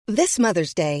This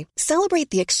Mother's Day, celebrate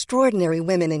the extraordinary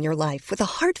women in your life with a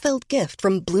heartfelt gift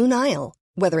from Blue Nile.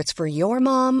 Whether it's for your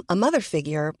mom, a mother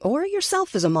figure, or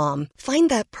yourself as a mom, find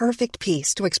that perfect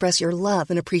piece to express your love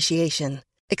and appreciation.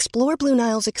 Explore Blue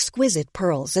Nile's exquisite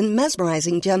pearls and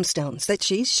mesmerizing gemstones that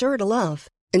she's sure to love.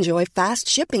 Enjoy fast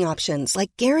shipping options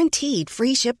like guaranteed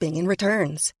free shipping and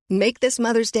returns. Make this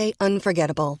Mother's Day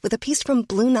unforgettable with a piece from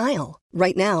Blue Nile.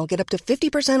 Right now, get up to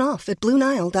 50% off at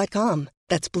BlueNile.com.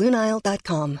 That's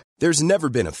BlueNile.com. There's never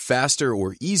been a faster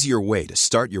or easier way to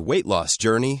start your weight loss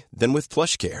journey than with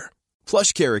PlushCare.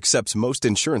 PlushCare accepts most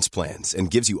insurance plans and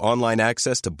gives you online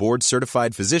access to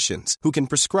board-certified physicians who can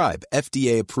prescribe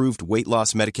FDA-approved weight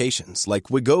loss medications like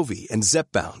Wegovy and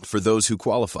Zepbound for those who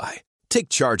qualify. Take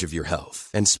charge of your health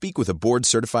and speak with a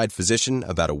board-certified physician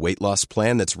about a weight loss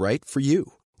plan that's right for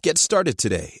you. Get started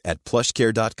today at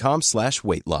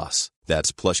plushcare.com/weight loss.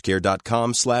 That's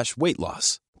plushcare.com/weight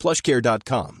loss.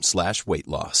 plushcare.com/weight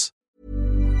loss.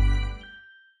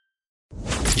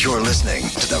 You're listening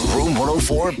to the Room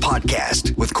 104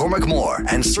 podcast with Cormac Moore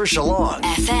and Saoirse Long.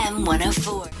 FM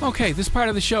 104. Okay, this part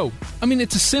of the show. I mean,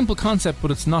 it's a simple concept, but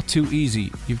it's not too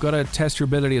easy. You've got to test your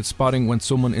ability at spotting when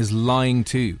someone is lying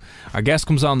to you. Our guest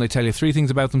comes on, they tell you 3 things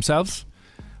about themselves,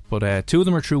 but 2 of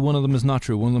them are true, 1 of them is not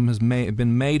true. 1 of them has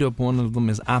been made up, 1 of them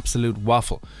is absolute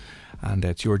waffle. And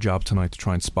it's your job tonight to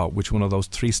try and spot which one of those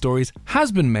 3 stories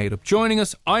has been made up. Joining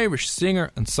us, Irish singer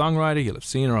and songwriter. You'll have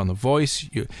seen her on The Voice.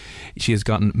 She has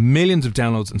gotten millions of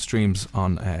downloads and streams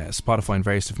on Spotify and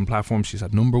various different platforms. She's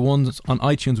had number 1s on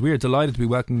iTunes. We are delighted to be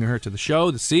welcoming her to the show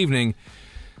this evening.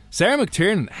 Sarah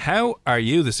McTiernan, how are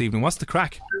you this evening? What's the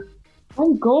crack?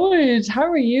 I'm good. How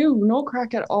are you? No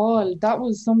crack at all. That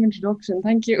was some introduction.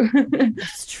 Thank you.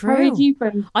 It's true. How are you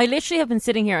keeping? I literally have been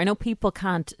sitting here. I know people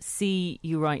can't see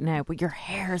you right now, but your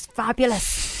hair is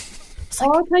fabulous.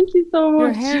 Oh, thank you so much.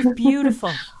 Your hair is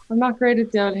beautiful. I'm not great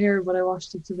at the old hair, but I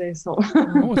washed it today, so.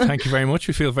 Oh, thank you very much.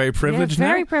 We feel very privileged now.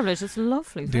 Very privileged. It's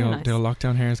lovely. The old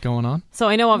lockdown hair is going on. So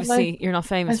I know obviously you're not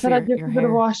famous for your hair. I said I'd give a bit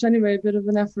of wash anyway, a bit of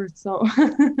an effort, so.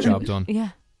 Job done. Yeah.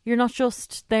 You're not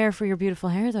just there for your beautiful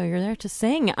hair though, you're there to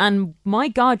sing. And my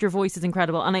God, your voice is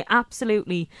incredible. And I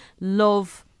absolutely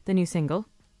love the new single,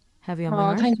 Heavy on My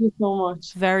Heart. Oh, thank you so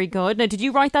much. Very good. Now, did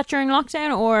you write that during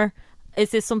lockdown, or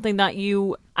is this something that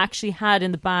you actually had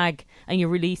in the bag and you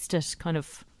released it kind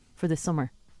of for this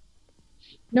summer?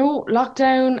 No,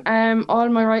 lockdown. All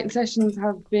my writing sessions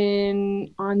have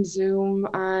been on Zoom,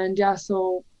 and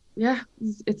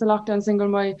it's a lockdown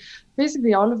single.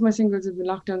 Basically all of my singles have been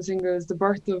lockdown singles. The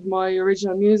birth of my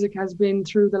original music has been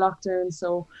through the lockdown.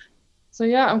 So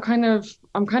yeah, I'm kind of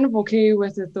okay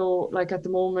with it though, like at the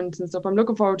moment and stuff. I'm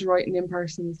looking forward to writing in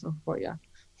person and stuff, but yeah.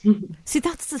 See,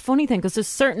 that's the funny thing, because there's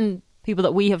certain people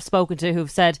that we have spoken to who've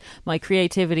said my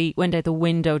creativity went out the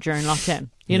window during lockdown.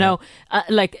 You know,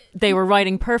 like they were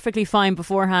writing perfectly fine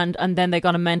beforehand, and then they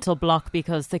got a mental block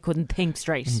because they couldn't think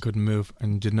straight and couldn't move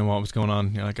and didn't know what was going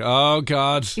on. You're like, oh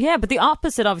God. Yeah, but the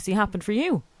opposite obviously happened for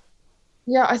you.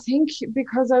 Yeah, I think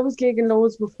because I was gigging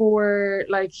loads before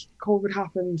like COVID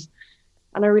happened,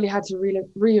 and I really had to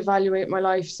reevaluate my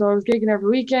life. So I was gigging every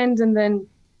weekend, and then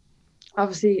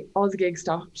obviously all the gigs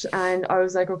stopped, and I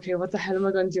was like, okay, what the hell am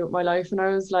I going to do with my life? And I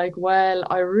was like, well,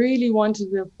 I really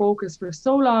wanted to focus for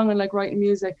so long on like writing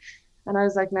music, and I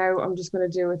was like, now I'm just going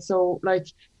to do it. So like,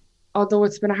 although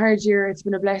it's been a hard year, it's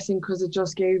been a blessing because it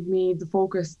just gave me the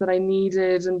focus that I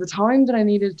needed and the time that I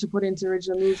needed to put into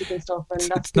original music and stuff.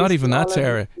 And it's not even that,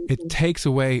 Sarah. It takes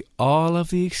away all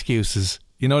of the excuses.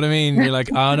 You know what I mean? You're like,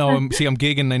 oh no, I'm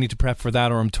gigging, I need to prep for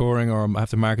that, or I'm touring, or I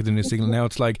have to market the new single. Now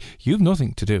it's like, you've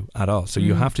nothing to do at all. So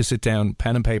you have to sit down,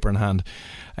 pen and paper in hand,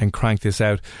 and crank this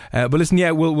out. But listen,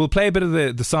 we'll play a bit of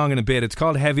the song in a bit. It's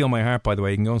called Heavy on My Heart, by the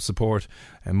way. You can go and support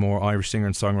more Irish singer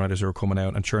and songwriters who are coming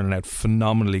out and churning out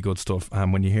phenomenally good stuff.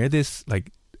 And when you hear this,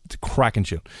 like, it's a cracking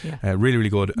tune. Really, really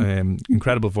good.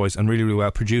 Incredible voice, and really, really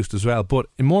well produced as well. But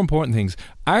in more important things,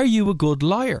 are you a good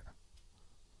liar?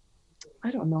 I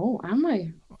don't know, am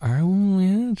I? Oh,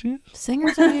 yeah, geez.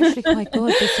 Singers are usually quite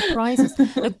good. They surprise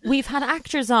us. Like, we've had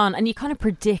actors on, and you kind of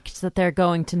predict that they're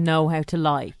going to know how to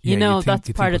lie. You know, that's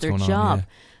part of their job.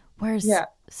 Whereas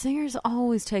singers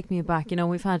always take me aback. You know,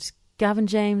 we've had Gavin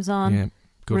James on,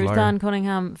 Ruth Ann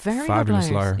Cunningham, very fabulous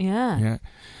good liars. liar. Yeah.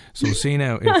 So we'll see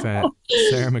now if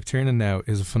Sarah McTiernan now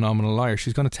is a phenomenal liar.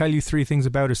 She's going to tell you 3 things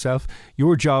about herself.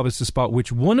 Your job is to spot which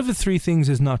one of the 3 things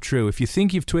is not true. If you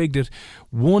think you've twigged it,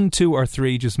 1, 2 or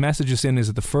 3, just message us in. Is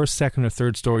it the first, second or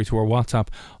third story to our WhatsApp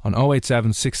on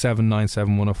 087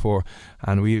 6797 104.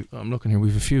 And I'm looking here,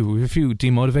 we've a few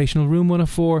demotivational Room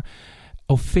 104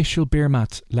 official beer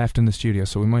mats left in the studio,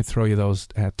 so we might throw you those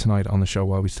tonight on the show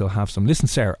while we still have some. Listen,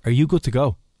 Sarah, are you good to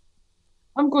go?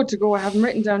 I'm good to go. I have them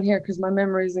written down here because my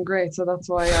memory isn't great, so that's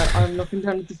why I'm looking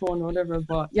down at the phone or whatever.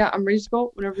 But yeah, I'm ready to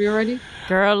go whenever you're ready.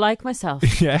 Girl like myself.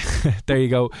 Yeah, there you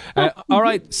go. All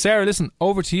right, Sarah, listen,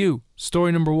 over to you.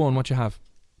 Story number 1, what you have?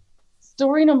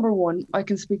 Story number 1, I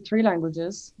can speak 3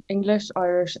 languages, English,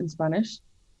 Irish and Spanish.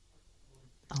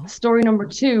 Oh. Story number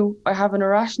 2, I have an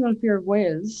irrational fear of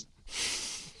whales.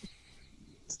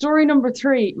 Story number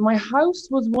 3, my house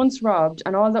was once robbed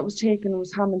and all that was taken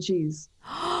was ham and cheese.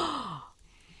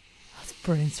 That's a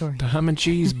brilliant story. The ham and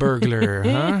cheese burglar,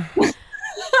 huh?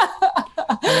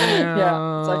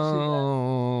 Yeah, it's actually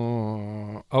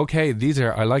Okay,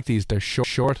 I like these. They're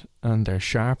short and they're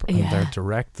sharp and they're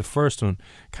direct. The first one,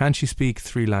 can she speak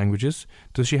 3 languages?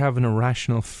 Does she have an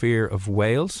irrational fear of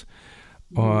whales?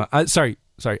 Sorry,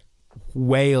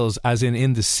 whales as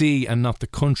in the sea and not the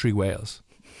country Wales.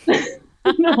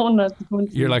 No, not the country.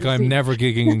 You're like, I'm never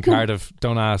gigging in Cardiff.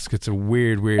 Don't ask. It's a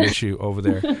weird issue over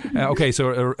there. Okay,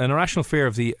 so an irrational fear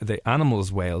of the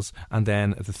animals whales. And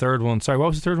then the third one, sorry, what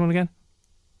was the third one again?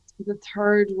 The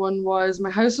third one was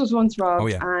my house was once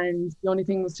robbed and the only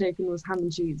thing was taken was ham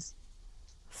and cheese.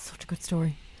 Such a good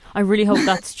story. I really hope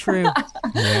that's true.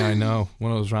 Yeah, I know.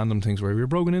 One of those random things where we were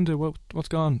broken into. What's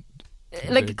gone?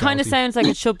 Like, it kind of sounds like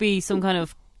it should be some kind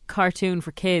of cartoon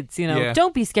for kids, you know. Yeah.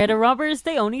 Don't be scared of robbers.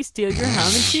 They only steal your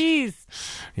ham and cheese.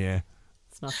 Yeah.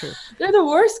 It's not true. They're the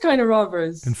worst kind of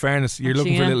robbers. In fairness, you're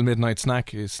looking for a little midnight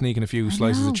snack, you're sneaking a few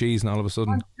slices of cheese and all of a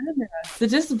sudden... The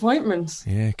disappointment.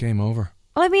 Yeah, game over.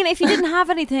 Well, I mean, if you didn't have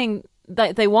anything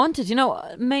that they wanted, you know,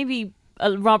 maybe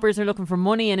robbers are looking for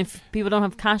money, and if people don't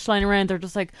have cash lying around, they're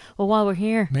just like, well, while we're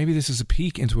here. Maybe this is a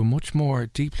peek into a much more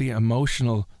deeply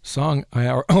emotional song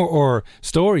or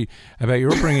story about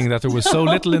your upbringing, that there was so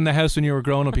little in the house when you were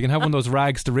growing up. You can have one of those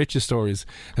rags to riches stories,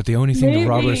 that the only thing the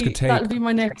robbers could take... that'll be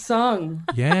my next song.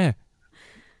 Yeah.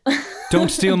 Don't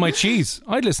Steal My Cheese.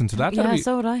 I'd listen to that. Yeah,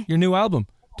 so would I. Your new album,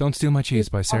 Don't Steal My Cheese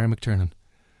by Sarah McTurnan.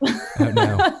 Out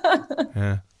now.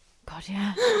 Yeah. God,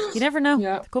 yeah. You never know.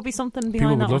 Yeah. There could be something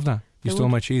behind that. People would love that. You stole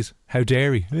my cheese. How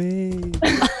dare you?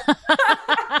 That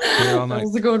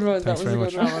was a good one. Thanks very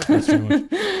much. Thanks very much.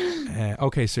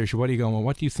 Okay, Saoirse, what are you going with?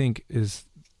 What do you think is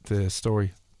the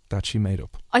story that she made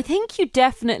up? I think you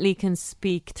definitely can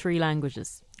speak 3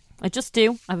 languages. I just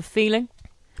do. I have a feeling.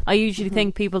 I usually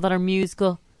think people that are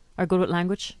musical are good with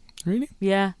language. Really?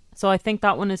 Yeah. So I think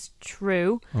that one is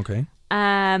true. Okay.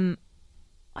 I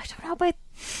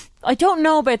don't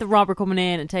know about the robber coming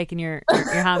in and taking your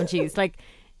ham and cheese. Like,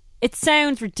 it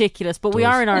sounds ridiculous, but we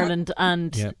are in Ireland,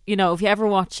 and you know, if you ever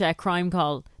watch Crime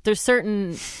Call, there's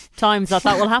certain times that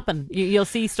will happen. You'll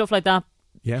see stuff like that.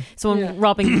 Yeah. Someone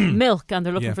robbing milk, and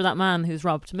they're looking for that man who's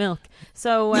robbed milk.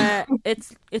 So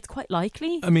it's quite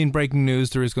likely. I mean, breaking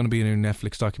news: there is going to be a new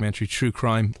Netflix documentary, True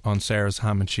Crime, on Sarah's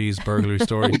ham and cheese burglary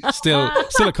story. Still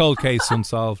a cold case,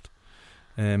 unsolved.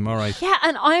 All right. Yeah,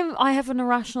 and I have an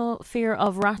irrational fear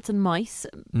of rats and mice.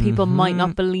 People might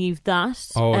not believe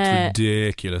that. Oh, it's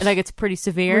ridiculous. Like, it's pretty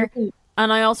severe. Really?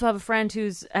 And I also have a friend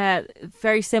who's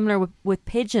very similar with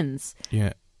pigeons.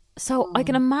 Yeah. So I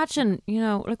can imagine, you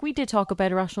know, like, we did talk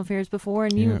about irrational fears before,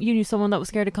 and you knew someone that was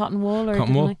scared of cotton wool.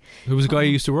 There was a guy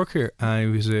who used to work here,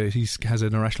 and he has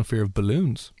an irrational fear of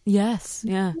balloons. Yes,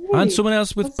 yeah. Really? And someone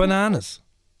else with bananas.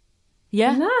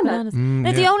 Yeah, bananas.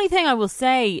 Now, the only thing I will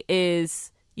say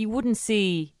is you wouldn't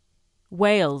see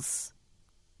whales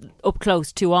up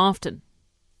close too often.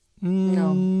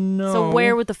 No. So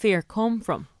where would the fear come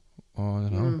from? Oh, I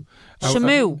don't know.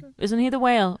 Shamu, isn't he the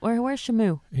whale? Where's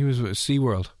Shamu? He was at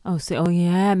SeaWorld. Oh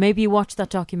yeah, maybe you watched that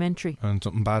documentary. And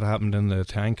something bad happened in the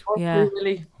tank. Yeah. Free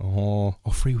Willy.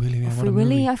 Free Willy. Yeah, Free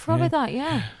Willy, I forgot about that,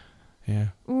 yeah. Yeah.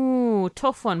 Ooh,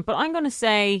 tough one. But I'm going to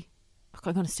say...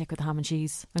 I'm going to stick with the ham and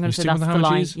cheese. I'm going to say that's the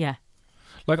line. Yeah.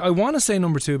 Like, I want to say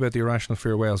number 2 about the irrational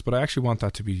fear of whales, but I actually want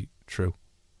that to be true.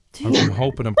 I'm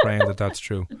hoping and praying that that's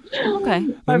true. Okay.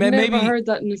 I've never heard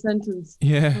that in a sentence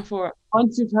before. I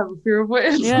want you to have a fear of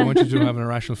whales. Yeah. I want you to have an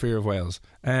irrational fear of whales.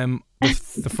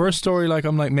 The first story, like,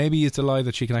 I'm like, maybe it's a lie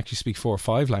that she can actually speak 4 or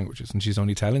 5 languages and she's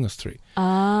only telling us 3.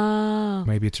 Ah.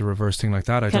 Maybe it's a reverse thing like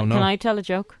that. I don't know. Can I tell a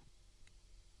joke?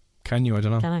 Can you? I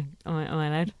don't know. Can I? Am I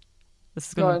allowed? This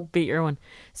is going to beat your one.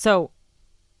 So,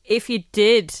 if you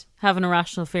did have an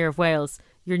irrational fear of whales,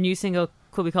 your new single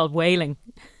could be called Wailing.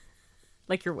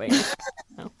 Like you're wailing.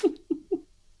 No.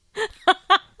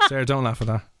 Sarah, don't laugh at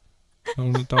that.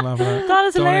 Don't laugh at that. That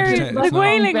is hilarious. Like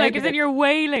wailing, like as in you're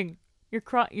wailing. You're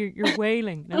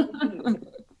wailing. No?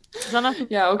 Is that not?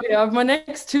 Yeah, okay. I have my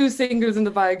next 2 singles in the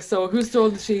bag. So, Who Stole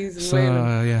the Cheese and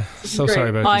Wailing. Yeah. So sorry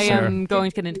about this, Sarah. I am going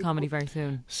to get into comedy very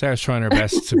soon. Sarah's trying her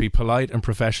best to be polite and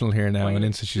professional here now, and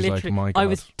instant she's like, my God. I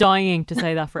was dying to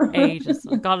say that for ages.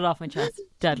 I got it off my chest.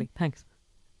 Deadly. Thanks.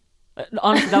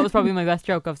 Honestly, that was probably my best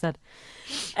joke I've said.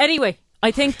 Anyway,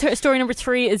 I think story number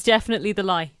 3 is definitely the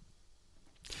lie.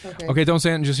 Okay, don't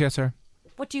say anything just yet, sir.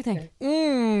 What do you think?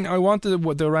 I want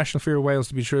the irrational fear of whales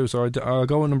to be true, so I'll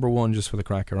go with number 1 just for the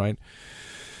crack, all right?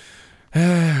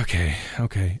 Okay.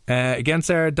 Again,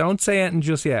 Sarah, don't say anything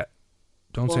just yet.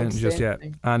 Don't say anything just yet.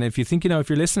 And if you think, if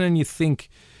you're listening, you think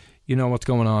you know what's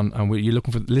going on, and you're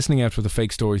listening out for the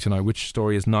fake story tonight, which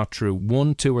story is not true?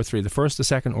 1, 2 or 3, the first, the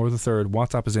second or the third.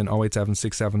 WhatsApp is in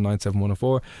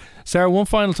 08767971004. Sarah, one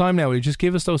final time now, will you just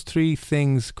give us those 3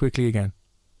 things quickly again?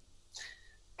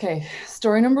 Okay,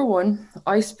 story number 1,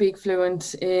 I speak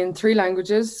fluent in 3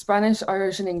 languages, Spanish,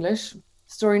 Irish and English.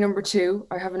 Story number 2,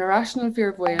 I have an irrational fear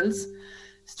of whales.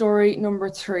 Story number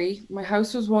 3, my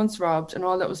house was once robbed and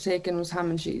all that was taken was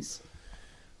ham and cheese.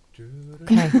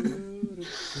 Okay.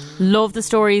 Love the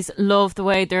stories, love the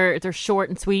way they're short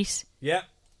and sweet. Yeah.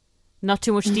 Not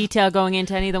too much detail going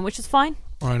into any of them, which is fine.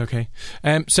 All right, okay.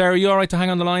 Sarah, you all right to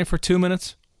hang on the line for 2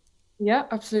 minutes? Yeah,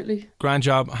 absolutely. Grand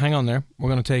job. Hang on there. We're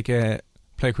going to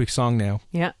play a quick song now.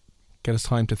 Yeah. Get us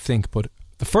time to think. But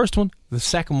the first one, the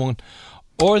second one,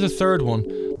 or the third one.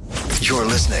 You're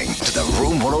listening to the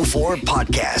Room 104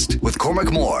 podcast with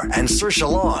Cormac Moore and Saoirse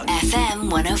Long. FM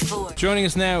 104. Joining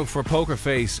us now for Poker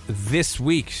Face this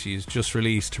week, she's just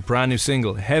released her brand new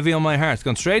single, Heavy on My Heart. It's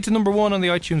gone straight to number 1 on the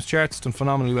iTunes charts, done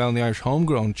phenomenally well in the Irish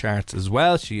homegrown charts as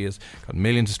well. She has got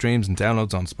millions of streams and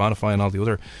downloads on Spotify and all the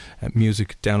other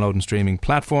music download and streaming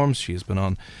platforms. She has been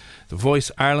on The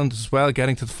Voice Ireland as well,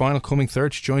 getting to the final, coming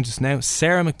third. She joins us now.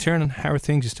 Sarah McTiernan, how are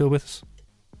things? You still with us?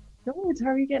 Good. How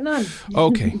are you getting on?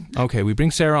 Okay. We bring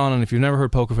Sarah on, and if you've never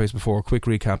heard Poker Face before, a quick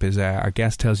recap is our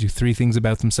guest tells you 3 things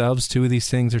about themselves. 2 of these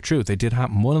things are true. They did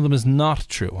happen. 1 of them is not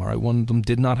true. All right, 1 of them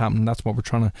did not happen. That's what we're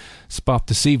trying to spot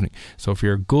this evening. So if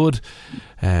you're good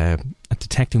at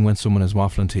detecting when someone is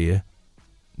waffling to you,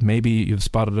 maybe you've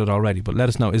spotted it already. But let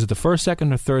us know. Is it the first,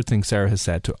 second, or third thing Sarah has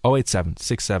said to 087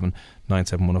 67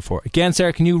 97104? Again,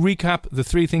 Sarah, can you recap the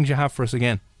 3 things you have for us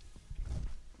again?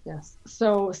 Yes.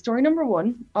 So story number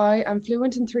 1, I am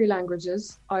fluent in 3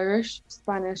 languages, Irish,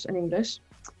 Spanish and English.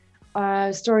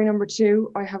 Story number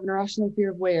 2, I have an irrational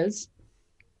fear of whales.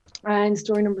 And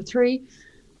story number 3,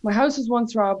 my house was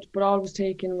once robbed, but all was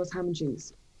taken was ham and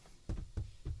cheese.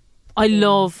 I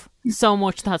love so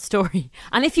much that story.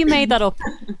 And if you made that up,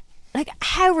 like,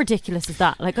 how ridiculous is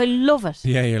that? Like, I love it.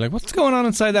 Yeah, you're like, what's going on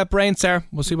inside that brain, Sarah?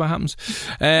 We'll see what happens.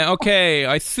 Okay,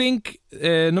 I think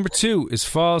number 2 is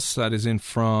false. That is in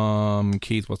from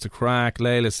Keith. What's the crack?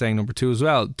 Layla's saying number 2 as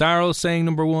well. Daryl's saying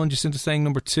number 1. Jacinta's saying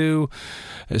number 2.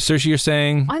 Saoirse, you're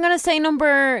saying? I'm going to say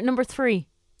number 3.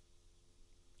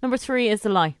 Number 3 is the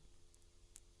lie.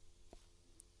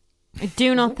 I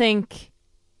do not think...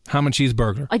 Ham and cheese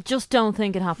burglar. I just don't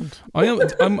think it happened.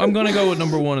 I'm going to go with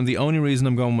number 1, and the only reason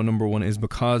I'm going with number 1 is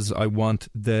because I want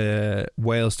the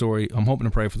whale story. I'm hoping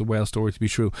and pray for the whale story to be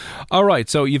true. All right,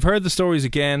 so you've heard the stories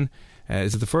again.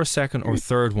 Is it the first, second or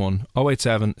third one?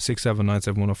 087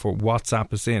 6797104.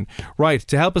 WhatsApp us in. Right,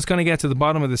 to help us kind of get to the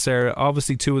bottom of this, Sarah,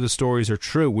 obviously 2 of the stories are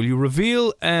true. Will you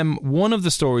reveal one of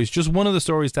the stories, just one of the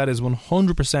stories that is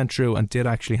 100% true and did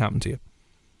actually happen to you?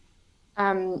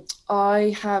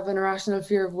 I have an irrational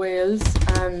fear of whales.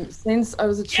 Since I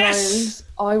was a child,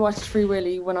 I watched Free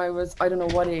Willy when I was, I don't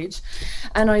know what age,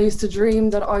 and I used to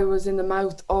dream that I was in the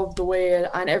mouth of the whale.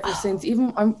 And ever since,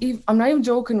 I'm not even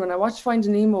joking, when I watch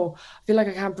Finding Nemo, I feel like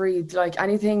I can't breathe. Like,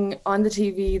 anything on the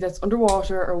TV that's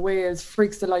underwater or whales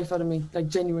freaks the life out of me, like,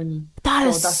 genuinely.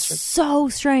 That's so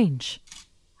strange.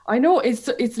 I know, it's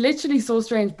literally so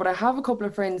strange, but I have a couple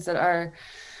of friends that are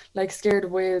like scared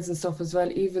of whales and stuff as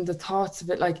well. Even the thoughts of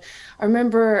it, like, I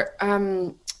remember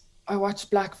I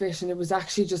watched Blackfish and it was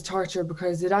actually just torture,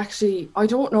 because it actually, I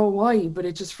don't know why, but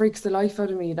it just freaks the life out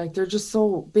of me. Like, they're just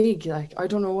so big, like, I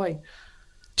don't know why.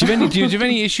 Do you have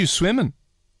any issues swimming?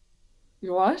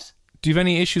 You what? Do you have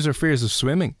any issues or fears of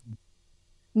swimming?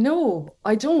 No,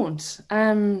 I don't.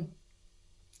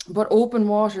 But open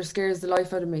water scares the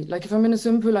life out of me. Like, if I'm in a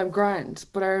swimming pool, I'm grand.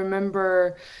 But I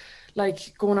remember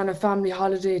like going on a family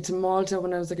holiday to Malta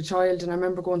when I was like a child, and I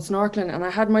remember going snorkeling, and I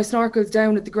had my snorkels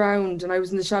down at the ground and I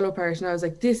was in the shallow part, and I was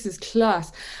like, this is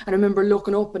class. And I remember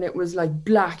looking up and it was like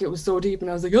black, it was so deep, and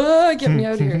I was like, get me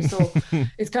out of here. So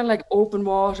it's kind of like open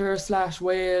water /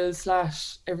 whales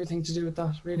 / everything to do with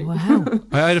that, really. Wow.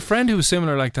 I had a friend who was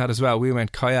similar like that as well. We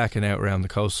went kayaking out around the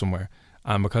coast somewhere,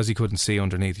 and because he couldn't see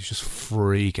underneath, he was just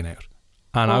freaking out.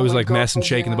 And I was like messing,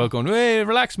 shaking the boat, going, hey,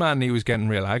 relax, man. And he was getting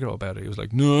real aggro about it. He was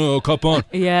like, no, cup on.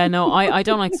 Yeah, no, I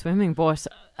don't like swimming, but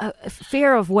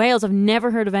fear of whales, I've never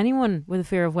heard of anyone with a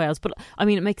fear of whales. But I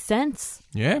mean, it makes sense.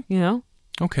 Yeah. You know?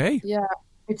 Okay. Yeah.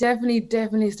 It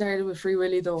definitely started with Free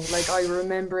Willy though. Like I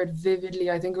remember it vividly.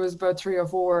 I think it was about 3 or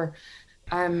 4.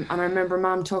 And I remember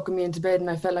Mom tucking me into bed, and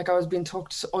I felt like I was being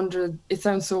tucked under. It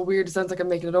sounds so weird. It sounds like I'm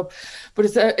making it up, but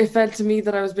it felt to me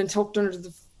that I was being tucked under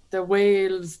the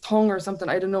whale's tongue or something.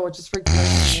 I don't know. It just freaked me out.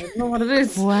 I don't know what it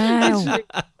is. Wow.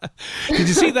 Did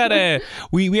you see that?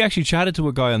 We actually chatted to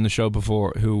a guy on the show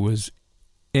before who was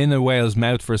in a whale's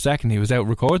mouth for a second. He was out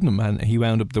recording him, and he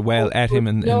wound up the whale at him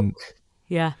and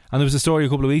yeah. And there was a story a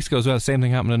couple of weeks ago as well. Same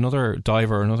thing happened to another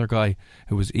diver, another guy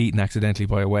who was eaten accidentally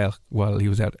by a whale while he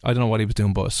was out. I don't know what he was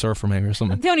doing, but a surfer maybe or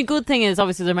something. The only good thing is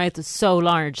obviously their mouth is so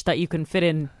large that you can fit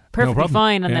in perfectly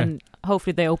fine, and then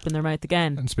hopefully they open their mouth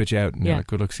again and spit you out. And you're like,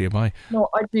 good luck, see you, bye. No,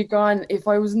 I'd be gone if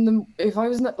I was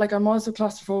like, I'm also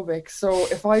claustrophobic, so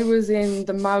if I was in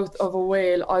the mouth of a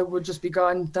whale, I would just be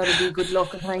gone. That'd be good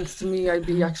luck and thanks to me. I'd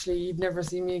be you'd never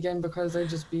see me again because I'd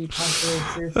just be passed away,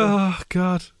 seriously. Oh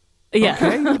God.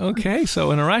 Yeah. Okay.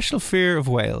 So an irrational fear of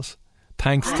whales,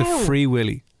 thanks to Free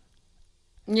Willy.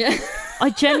 Yeah. I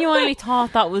genuinely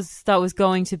thought that was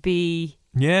going to be.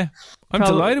 Yeah, I'm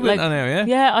delighted with that now. Yeah.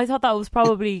 Yeah, I thought that was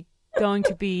probably going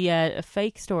to be a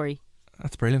fake story.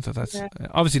 That's brilliant. That's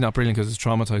obviously not brilliant because it's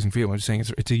traumatizing for you. I'm just saying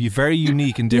it's a very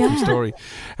unique and different story.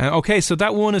 Okay, so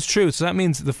that one is true. So that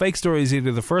means the fake story is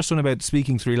either the first one about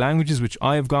speaking 3 languages, which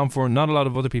I have gone for. Not a lot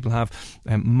of other people have.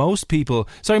 Most people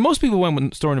went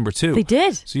with story number 2. They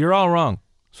did. So you're all wrong.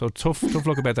 So tough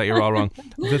luck about that. You're all wrong.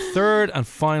 The third and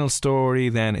final story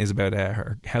then is about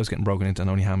her house getting broken into and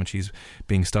only ham and cheese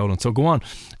being stolen. So go on.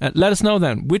 Let us know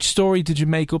then. Which story did you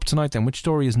make up tonight then? Which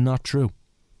story is not true?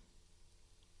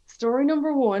 Story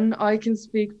number 1, I can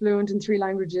speak fluent in 3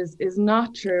 languages, is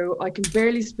not true. I can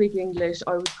barely speak English.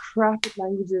 I was crap at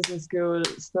languages in school.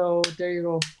 So there you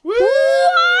go. Woo!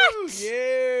 What?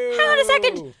 Yeah. Hang on a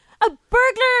second. A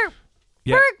burglar?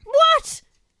 Yeah. What?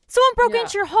 Someone broke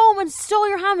into your home and stole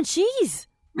your ham and cheese.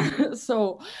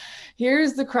 So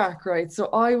here's the crack, right? So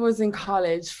I was in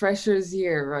college, freshers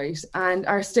year, right? And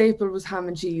our staple was ham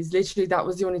and cheese. Literally, that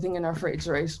was the only thing in our fridge,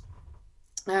 right?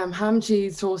 Ham,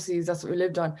 cheese, toasties, that's what we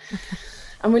lived on.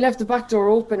 And we left the back door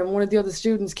open, and one of the other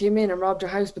students came in and robbed our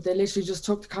house, but they literally just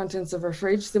took the contents of our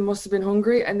fridge. They must have been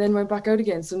hungry and then went back out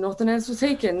again. So nothing else was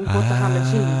taken but the ham and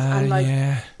cheese.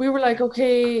 And we were like,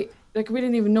 okay, like we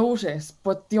didn't even notice,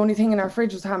 but the only thing in our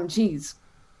fridge was ham and cheese.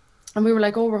 And we were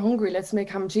like, oh, we're hungry, let's make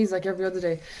ham and cheese like every other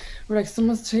day. We're like,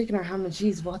 someone's taking our ham and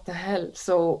cheese, what the hell?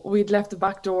 So we'd left the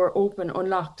back door open,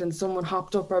 unlocked, and someone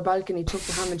hopped up our balcony, took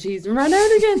the ham and cheese and ran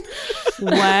out again.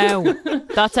 Wow,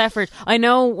 that's effort. I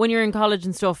know when you're in college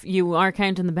and stuff, you are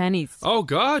counting the pennies. Oh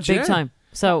God, big time.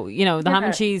 So, you know, the ham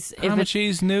and cheese... Ham and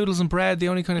cheese, noodles and bread, the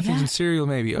only kind of things in cereal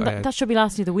maybe. That should be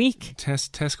lasting you the week.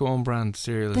 Tesco own brand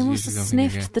cereal. They must have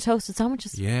sniffed the toasted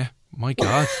sandwiches. Yeah, my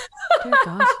God. Dear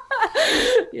God.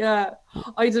 Yeah,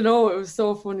 I don't know, it was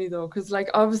so funny though, because like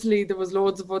obviously there was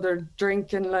loads of other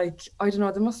drink and like, I don't know,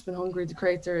 they must have been hungry, the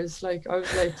creators. Like, I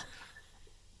was like,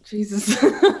 Jesus.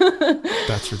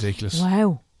 That's ridiculous.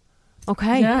 Wow.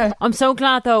 Okay. Yeah. I'm so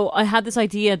glad though, I had this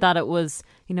idea that it was,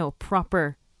 you know, a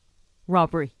proper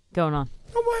robbery going on.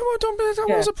 Oh, don't be,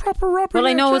 that was a proper robbery. Well,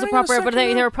 I know it was a proper, but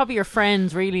they were probably your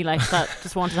friends, really, like that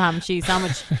just wanted a ham and cheese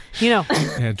sandwich, you know.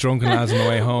 Yeah, drunken lads on the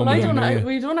way home. Well,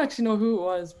 we don't actually know who it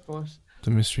was, but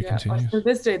the mystery continues. To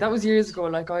this day, that was years ago.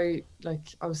 Like I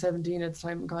was 17 at the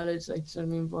time in college. Like, do you know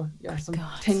what I mean? But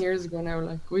yeah, 10 years ago now.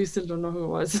 Like, we still don't know who it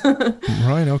was.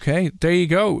 Right. Okay. There you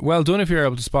go. Well done if you're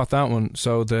able to spot that one.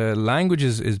 So the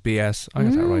languages is BS. I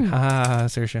got that right. Ha ha ha,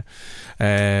 Saoirse.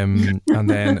 And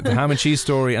then the ham and cheese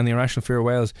story and the irrational fear of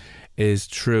whales is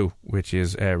true, which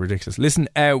is ridiculous. Listen,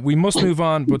 we must move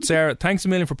on, but Sarah, thanks a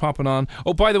million for popping on.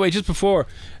 Oh, by the way, just before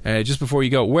you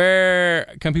go,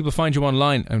 where can people find you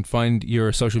online and find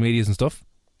your social medias and stuff?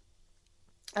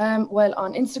 Well,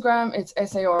 on Instagram it's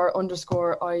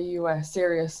SAR_IUS,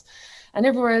 serious, and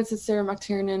everywhere else it's Sarah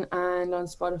McTiernan, and on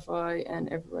Spotify and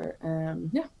everywhere.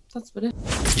 Yeah, that's about it.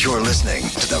 You're listening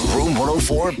to the Room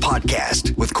 104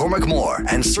 podcast with Cormac Moore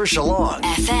and Saoirse Long.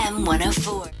 FM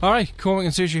 104. All right, Cormac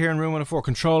and Saoirse here in Room 104.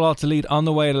 Control Alt Delete on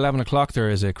the way at 11 o'clock. There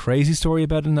is a crazy story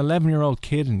about an 11-year-old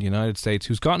kid in the United States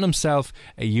who's gotten himself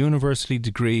a university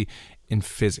degree in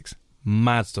physics.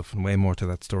 Mad stuff, and way more to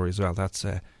that story as well. That's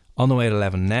on the way at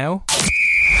 11 now.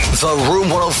 The Room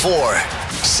 104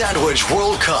 Sandwich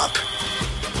World Cup.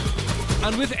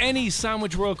 And with any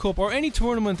Sandwich World Cup or any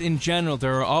tournament in general,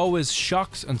 there are always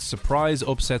shocks and surprise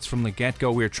upsets from the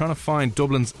get-go. We're trying to find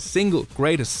Dublin's single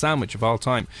greatest sandwich of all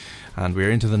time. And we're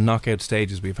into the knockout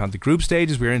stages. We've had the group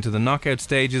stages, we're into the knockout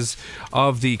stages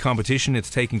of the competition.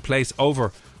 It's taking place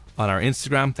over on our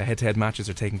Instagram. The head-to-head matches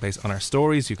are taking place on our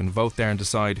stories. You can vote there and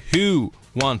decide who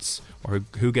wants or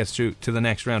who gets through to the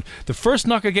next round. The first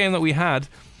knockout game that we had,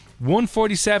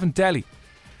 147 Delhi.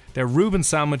 Their Reuben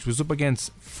sandwich was up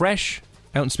against Fresh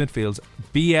out in Smithfield's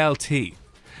BLT.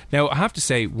 Now, I have to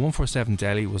say, 147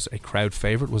 Delhi was a crowd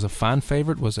favourite, was a fan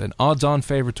favourite, was an odds-on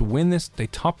favourite to win this. They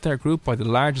topped their group by the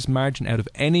largest margin out of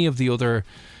any of the other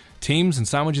teams and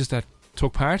sandwiches that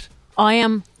took part. I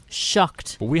am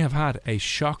shocked. But we have had a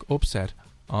shock upset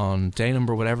on day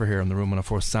number whatever here on the Room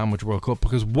 104 Sandwich World Cup,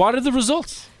 because what are the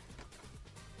results?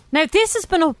 Now, this has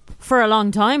been up for a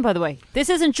long time, by the way. This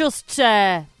isn't just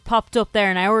popped up there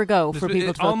an hour ago for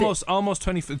people to vote. Almost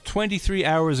 23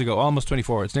 hours ago, almost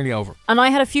 24. It's nearly over. And I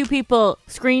had a few people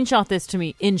screenshot this to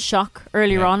me in shock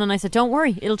earlier on, and I said, don't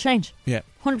worry, it'll change. Yeah.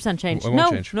 100% change. It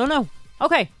won't change. No.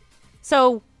 Okay.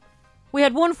 So, we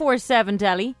had 147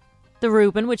 Delhi, the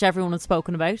Reuben, which everyone had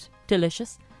spoken about,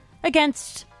 delicious,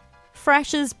 against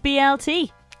Fresh's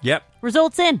BLT. Yep.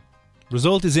 Results in.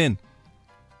 Result is in.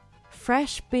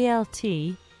 Fresh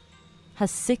BLT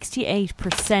has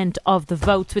 68% of the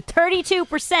votes, with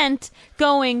 32%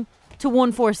 going to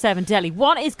 147 Delhi.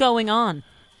 What is going on?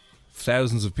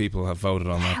 Thousands of people have voted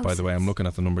on that, by the way. I'm looking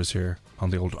at the numbers here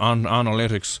on the old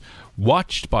analytics.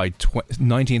 Watched by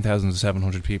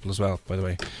 19,700 people as well, by the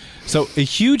way. So a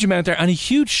huge amount there and a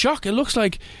huge shock. It looks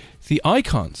like the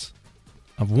icons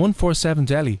of 147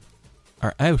 Delhi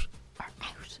are out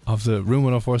of the Room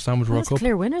 104 Sandwich World Cup.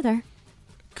 Clear winner there.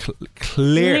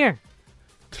 Clear.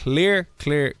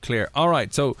 All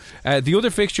right, so the other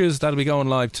fixtures that'll be going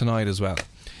live tonight as well.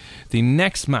 The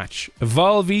next match,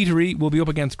 Evolve Eatery will be up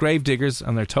against Gravediggers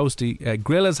and their toasty.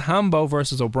 Grilla's Hambo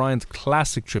versus O'Brien's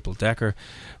Classic Triple Decker,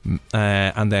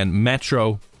 and then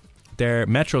Metro's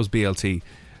BLT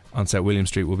on South William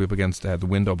Street will be up against the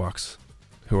Window Box,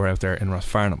 who are out there in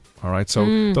Rathfarnham. All right, so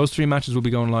those three matches will be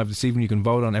going live this evening. You can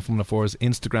vote on F104's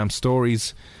Instagram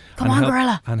stories. Come on,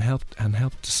 Gorilla, and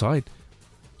help decide.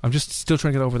 I'm just still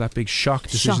trying to get over that big shock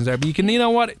decisions there, but you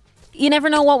know what? You never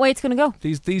know what way it's going to go.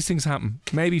 These things happen.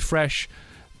 Maybe Fresh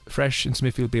in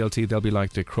Smithfield BLT, they'll be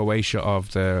like the Croatia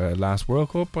of the last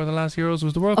World Cup or the last Euros.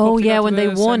 Was the World Cup? Oh yeah, when they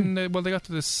won. They got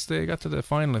to this. They got to the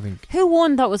final, I think. Who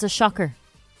won? That was a shocker.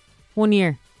 One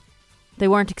year, they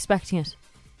weren't expecting it.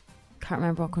 Can't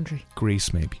remember what country.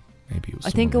 Greece, maybe it was.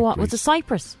 I think like was it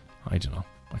Cyprus? I don't know.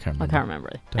 I can't remember.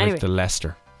 Anyway, the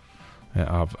Leicester.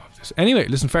 Of this. Anyway,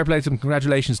 listen, fair play to them.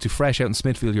 Congratulations to Fresh out in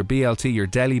Smithfield. Your BLT, your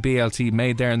Delhi BLT,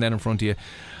 made there and then in front of you,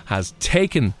 has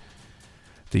taken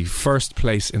the first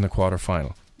place in the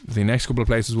quarter-final. The next couple of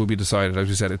places will be decided. As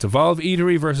we said, it's Evolve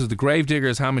Eatery versus the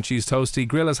Gravediggers Ham and Cheese Toasty,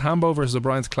 Grilla's Hambo versus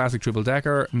O'Brien's Classic Triple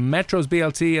Decker, Metro's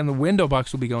BLT, and the Window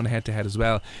Box will be going head-to-head as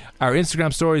well. Our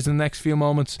Instagram stories in the next few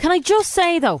moments. Can I just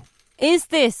say, though, is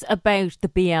this about the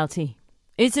BLT?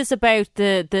 Is this about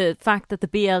the fact that the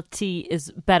BLT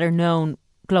is better known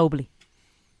globally?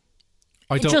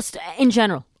 Just in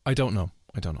general. I don't know.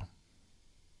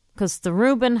 Because the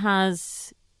Reuben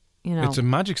has, it's a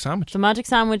magic sandwich. The magic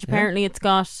sandwich, apparently it's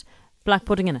got black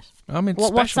pudding in it. I mean,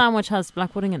 what sandwich has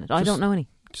black pudding in it? I don't know any.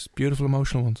 Just beautiful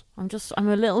emotional ones. I'm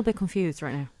a little bit confused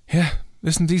right now. Yeah.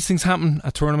 Listen, these things happen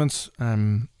at tournaments.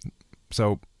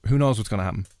 So who knows what's going to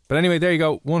happen. But anyway, there you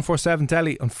go. 147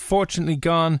 Delhi, unfortunately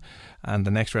gone. And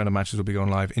the next round of matches will be going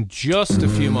live in just a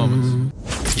few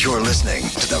moments. You're listening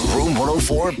to the Room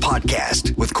 104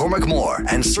 podcast with Cormac Moore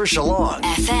and Saoirse Long.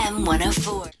 FM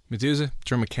 104. Medusa,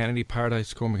 Dermot Kennedy,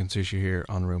 Paradise, Cormac and Saoirse here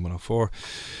on Room 104.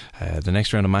 The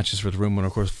next round of matches for the Room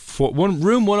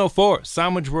 104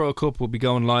 Sandwich World Cup will be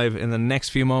going live in the next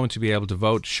few moments. You'll be able to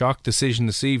vote. Shock decision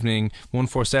this evening.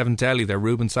 147 Delhi, their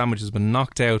Reuben sandwich has been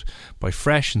knocked out by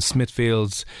Fresh and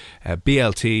Smithfield's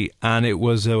BLT, and it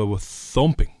was a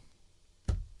thumping.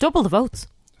 Double the votes.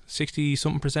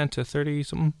 60-something% to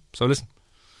 30-something. So listen.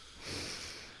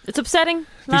 It's upsetting.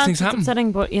 These things happen. It's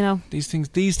upsetting, but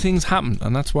These things happen,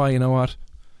 and that's why, you know what?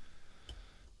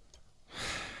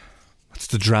 That's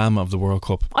the drama of the World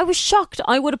Cup. I was shocked.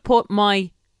 I would have put my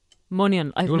money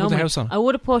on it. You would have put the house on it? I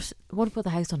would have put the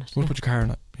house on it. You would have put your car on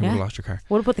it. You would have lost your car.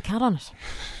 Would have put the cat on it.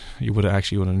 You would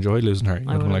have enjoyed losing her. You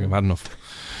would have been like, I've had enough.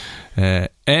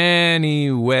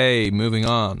 Anyway, moving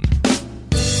on.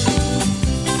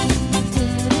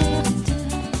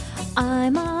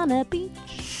 I'm on a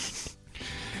beach.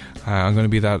 I'm going to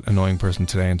be that annoying person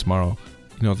today and tomorrow.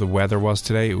 You know, the weather was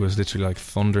today. It was literally like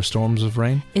thunderstorms of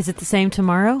rain. Is it the same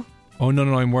tomorrow? Oh, no,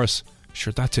 I'm worse.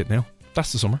 Sure, that's it now.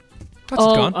 That's the summer. That's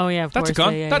it gone. Oh, yeah, of that's course. It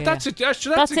gone. Yeah, that's it. That's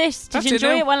it. Did you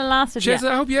enjoy it while it lasted? Cheers,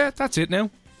 I hope, that's it now.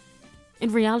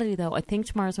 In reality, though, I think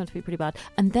tomorrow's going to be pretty bad.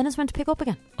 And then it's going to pick up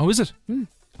again. Oh, is it?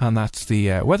 And that's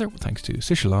the weather, thanks to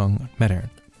Saoirse Long, Met Éireann.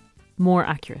 More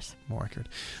accurate. More accurate.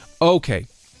 Okay.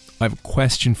 I have a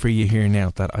question for you here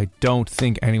now that I don't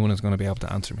think anyone is going to be able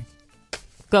to answer me.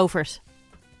 Go for it.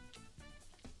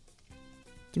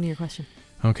 Give me your question.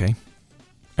 Okay.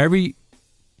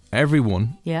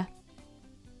 Everyone. Yeah.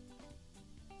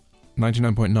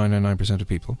 99.999% of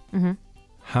people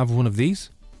have one of these.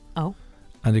 Oh.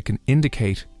 And it can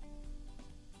indicate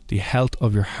the health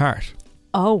of your heart.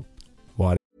 Oh.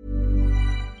 What?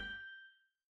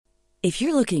 If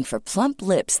you're looking for plump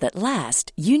lips that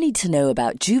last, you need to know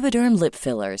about Juvederm lip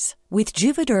fillers. With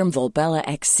Juvederm Volbella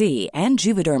XC and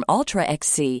Juvederm Ultra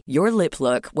XC, your lip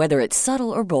look, whether it's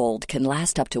subtle or bold, can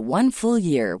last up to 1 full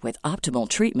year with optimal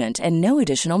treatment and no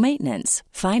additional maintenance.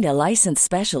 Find a licensed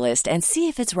specialist and see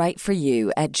if it's right for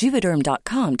you at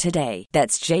Juvederm.com today.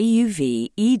 That's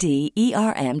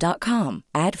JUVEDERM.com.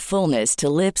 Add fullness to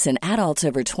lips in adults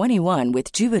over 21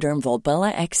 with Juvederm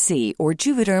Volbella XC or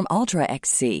Juvederm Ultra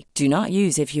XC. Do not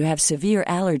use if you have severe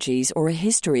allergies or a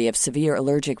history of severe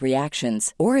allergic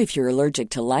reactions, or if you're allergic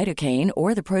to lidocaine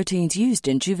or the proteins used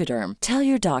in Juvederm. Tell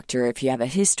your doctor if you have a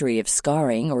history of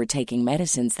scarring or taking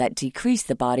medicines that decrease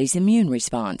the body's immune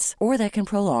response or that can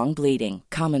prolong bleeding.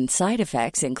 Common side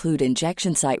effects include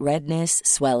injection site redness,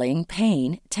 swelling,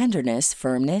 pain, tenderness,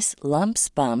 firmness, lumps,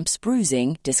 bumps,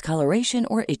 bruising, discoloration,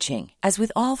 or itching. As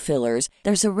with all fillers,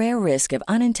 there's a rare risk of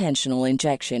unintentional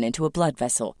injection into a blood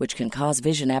vessel, which can cause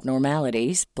vision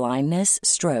abnormalities, blindness,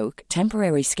 stroke,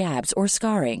 temporary scabs, or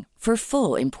scarring. For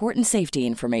full, important safety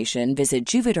information, visit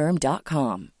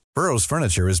Juvederm.com. Burrow's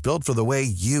furniture is built for the way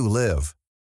you live.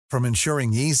 From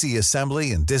ensuring easy assembly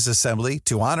and disassembly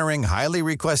to honoring highly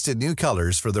requested new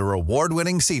colors for their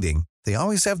award-winning seating, they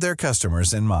always have their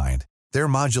customers in mind. Their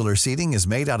modular seating is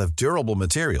made out of durable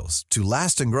materials to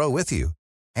last and grow with you.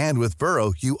 And with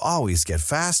Burrow, you always get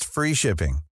fast, free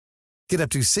shipping. Get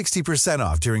up to 60%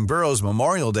 off during Burrow's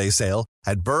Memorial Day sale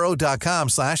at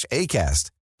burrow.com/ACAST.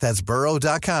 That's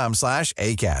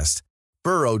burrow.com/ACAST.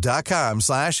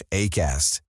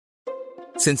 burrow.com/ACAST.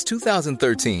 Since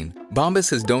 2013, Bombas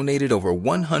has donated over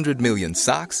 100 million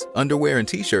socks, underwear, and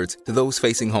T-shirts to those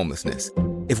facing homelessness.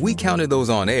 If we counted those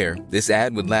on air, this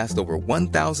ad would last over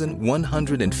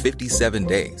 1,157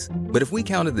 days. But if we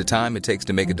counted the time it takes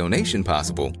to make a donation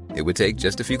possible, it would take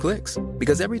just a few clicks.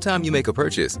 Because every time you make a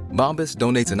purchase, Bombas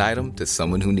donates an item to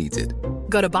someone who needs it.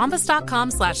 Go to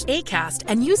bombas.com/ACAST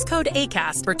and use code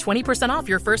ACAST for 20% off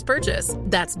your first purchase.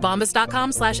 That's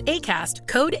bombas.com/ACAST,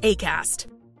 code ACAST.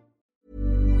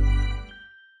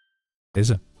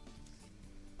 Is it?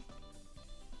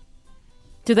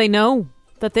 Do they know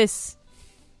that this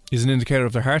is an indicator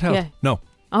of their heart health? Yeah. No.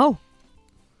 Oh.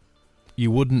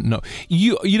 You wouldn't know.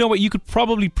 You know what? You could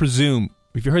probably presume,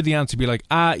 if you heard the answer, be like,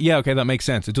 yeah, okay, that makes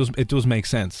sense. It does make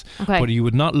sense. Okay. But you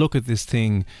would not look at this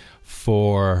thing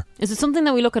for... Is it something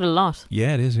that we look at a lot?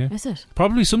 Yeah, it is, yeah. Is it?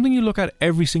 Probably something you look at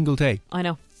every single day. I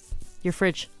know. Your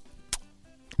fridge.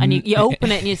 And you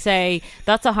open it and you say,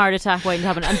 that's a heart attack waiting to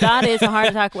happen. And that is a heart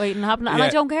attack waiting to happen. And I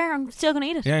don't care. I'm still going to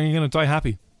eat it. Yeah, and you're going to die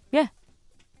happy. Yeah.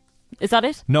 Is that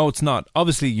it? No, it's not.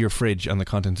 Obviously, your fridge and the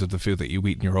contents of the food that you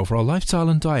eat in your overall lifestyle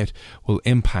and diet will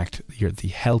impact the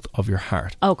health of your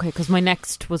heart. Okay, because my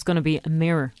next was going to be a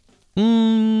mirror. No.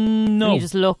 And you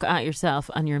just look at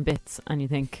yourself and you're in bits and you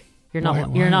think, you're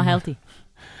not healthy.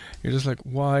 You're just like,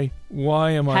 why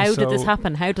am I How so... did this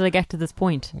happen? How did I get to this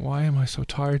point? Why am I so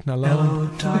tired and alone? Hello,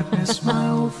 darkness, my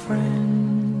old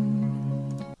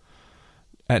friend.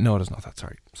 No, it is not that.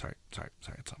 Sorry. It's not.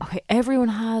 Okay, everyone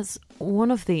has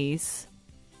one of these.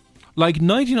 Like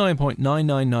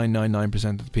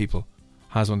 99.99999% of the people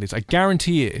has one of these. I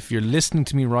guarantee you, if you're listening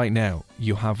to me right now,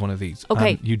 you have one of these.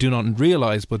 Okay. And you do not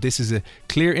realise, but this is a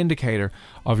clear indicator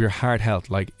of your heart health.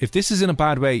 Like, if this is in a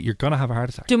bad way, you're going to have a heart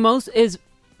attack.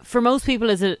 For most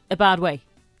people, is it a bad way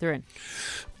they're in?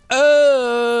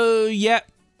 Yeah.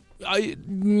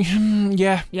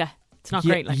 Yeah. Yeah, it's not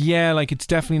great. Yeah, like it's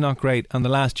definitely not great. And the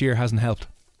last year hasn't helped.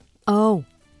 Oh.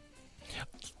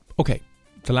 Okay,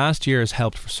 the last year has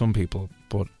helped for some people,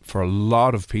 but for a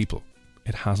lot of people,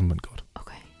 it hasn't been good.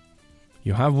 Okay.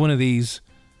 You have one of these.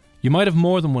 You might have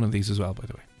more than one of these as well, by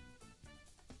the way.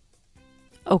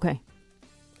 Okay.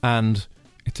 And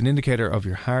it's an indicator of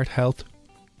your heart health.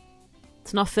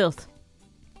 It's not filth.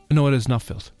 No, it is not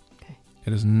filth. Okay.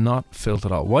 It is not filth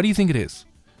at all. What do you think it is?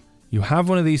 You have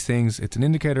one of these things. It's an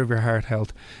indicator of your heart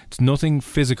health. It's nothing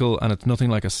physical and it's nothing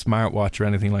like a smartwatch or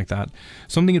anything like that.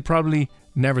 Something you'd probably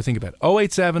never think about.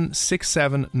 087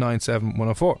 6797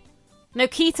 104. Now,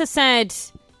 Keith has said,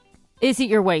 is it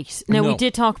your weight? Now, we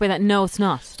did talk about that. No, it's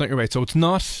not. It's not your weight. So it's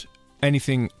not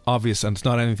anything obvious and it's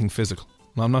not anything physical.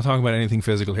 I'm not talking about anything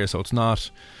physical here, so it's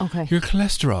not your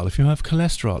cholesterol. If you have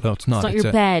cholesterol, no, it's not. It's not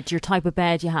your bed, your type of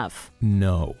bed you have.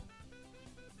 No.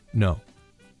 You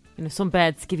know, some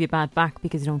beds give you a bad back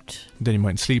because you don't... Then you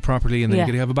mightn't sleep properly and then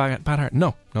you have a bad heart.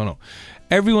 No.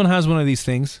 Everyone has one of these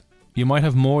things. You might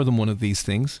have more than one of these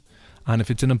things. And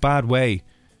if it's in a bad way,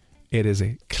 it is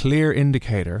a clear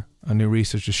indicator, and new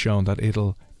research has shown that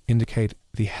it'll indicate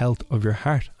the health of your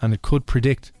heart, and it could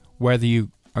predict whether you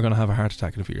are going to have a heart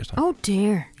attack in a few years' time. Oh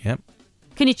dear. Yep.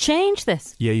 Can you change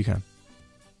this? Yeah, you can.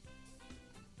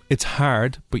 It's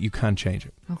hard, but you can change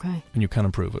it. Okay. And you can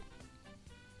improve it.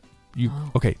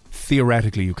 Okay,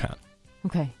 theoretically you can.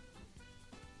 Okay.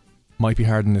 Might be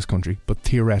hard in this country, but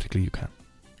theoretically you can.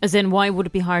 As in, why would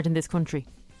it be hard in this country?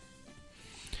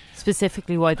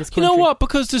 Specifically, why this country? You know what?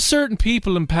 Because there's certain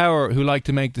people in power who like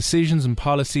to make decisions and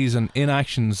policies and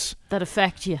inactions that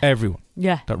affect you. Everyone.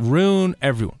 Yeah. That ruin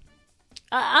everyone.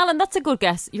 Alan, that's a good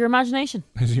guess. Your imagination.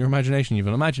 Is your imagination? You have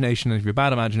an imagination, and if you have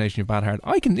bad imagination, you have bad heart.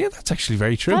 Yeah, that's actually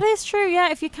very true. That is true.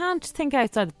 Yeah, if you can't think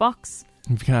outside the box.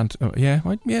 If you can't,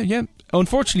 yeah.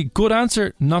 Unfortunately, good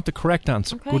answer, not the correct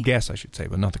answer. Okay. Good guess, I should say,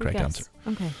 but not the correct answer.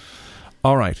 Okay.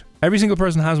 All right. Every single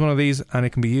person has one of these, and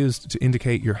it can be used to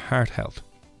indicate your heart health.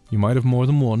 You might have more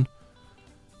than one.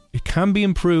 It can be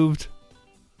improved,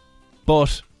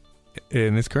 but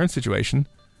in this current situation,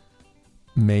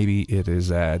 maybe it is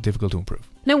difficult to improve.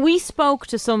 Now, we spoke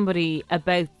to somebody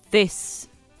about this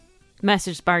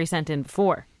message Barry sent in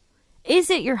before. Is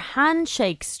it your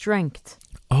handshake strength?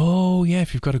 Oh, yeah.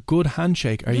 If you've got a good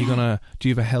handshake, do you have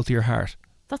a healthier heart?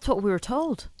 That's what we were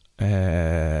told.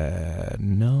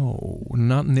 No,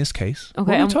 not in this case.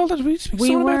 Okay, were we told that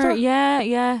we were about that?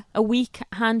 Yeah. A weak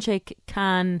handshake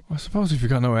can. I suppose if you've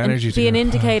got no energy, be an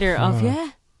indicator of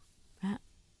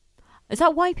Is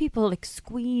that why people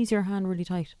squeeze your hand really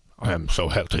tight? I am so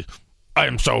healthy. I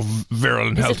am so virile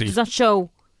and healthy. Does that show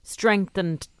strength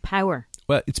and power?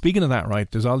 Well, speaking of that,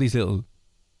 right? There's all these little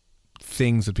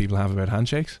things that people have about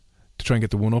handshakes to try and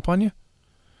get the one up on you.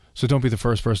 So don't be the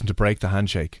first person to break the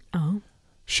handshake. Oh.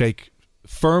 Shake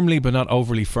firmly but not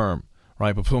overly firm,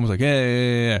 right? But someone's like,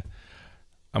 yeah.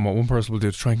 And what one person will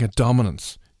do to try and get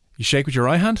dominance, you shake with your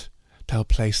right hand, they'll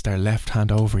place their left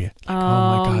hand over you. Oh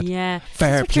my God. Yeah.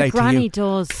 Fair That's play what your to granny you.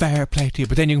 Does. Fair play to you.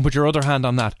 But then you can put your other hand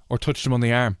on that or touch them on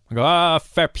the arm and go,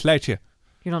 fair play to you.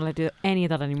 You're not allowed to do any of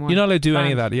that anymore. You're not allowed to do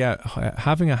any of that, yeah.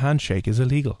 Having a handshake is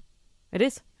illegal. It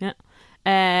is, yeah.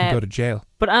 You go to jail.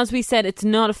 But as we said, it's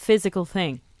not a physical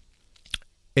thing.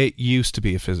 It used to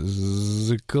be a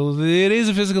physical... It is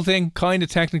a physical thing, kind of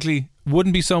technically.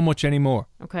 Wouldn't be so much anymore.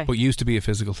 Okay. But used to be a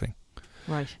physical thing.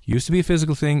 Right. Used to be a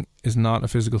physical thing, is not a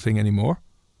physical thing anymore.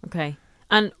 Okay.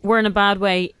 And we're in a bad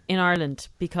way in Ireland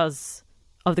because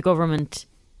of the government.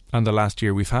 And the last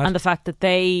year we've had. And the fact that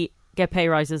they get pay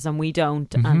rises and we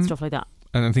don't, and stuff like that.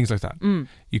 And things like that.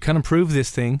 You can improve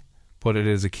this thing, but it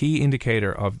is a key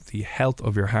indicator of the health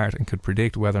of your heart and could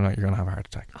predict whether or not you're going to have a heart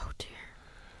attack. Oh dear.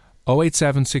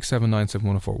 087 679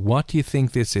 7104. What do you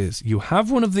think this is? You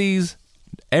have one of these.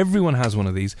 Everyone has one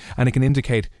of these, and it can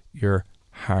indicate your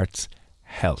heart's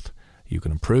health. You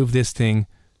can improve this thing.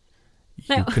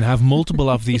 You can have multiple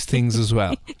of these things as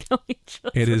well.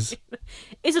 It is.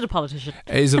 Is it a politician?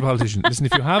 Is it a politician? Listen,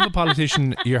 if you have a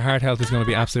politician, your heart health is going to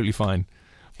be absolutely fine.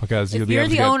 Because you'll be able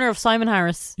to the owner of Simon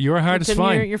Harris, your heart is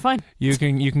fine. You're fine. You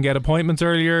can get appointments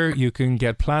earlier. You can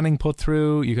get planning put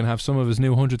through. You can have some of his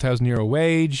new €100,000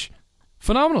 wage.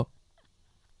 Phenomenal.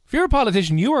 If you're a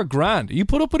politician, you are grand. You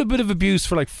put up with a bit of abuse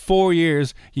for 4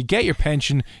 years. You get your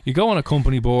pension. You go on a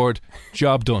company board.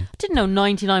 Job done. I didn't know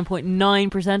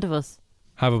 99.9% of us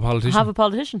have a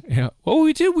politician. Yeah. Oh,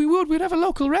 we do. We would. We'd have a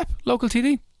local rep, local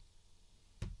TD.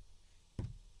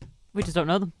 We just don't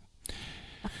know them.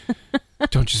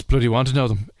 Don't just bloody want to know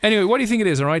them. Anyway, what do you think it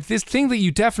is, all right? This thing that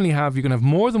you definitely have, you can have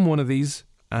more than one of these.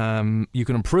 You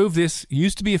can improve this.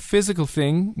 Used to be a physical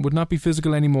thing, would not be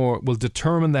physical anymore, will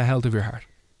determine the health of your heart.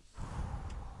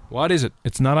 What is it?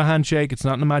 It's not a handshake, it's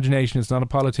not an imagination, it's not a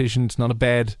politician, it's not a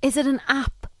bed. Is it an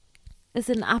app? Is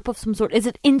it an app of some sort? Is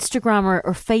it Instagram or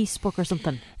Facebook or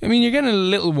something? I mean, you're getting a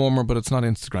little warmer, but it's not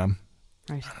Instagram.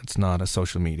 Right. It's not a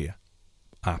social media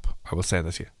app. I will say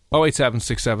this to you. 087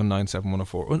 679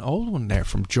 7104. An old one there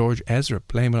from George Ezra.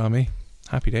 Blame it on me.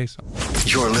 Happy days.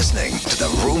 You're listening to the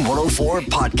Room 104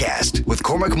 podcast with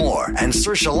Cormac Moore and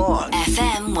Saoirse Long.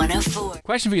 FM 104.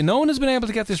 Question for you. No one has been able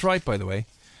to get this right, by the way.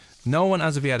 No one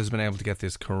as of yet has been able to get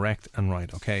this correct and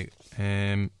right, okay?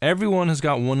 Everyone has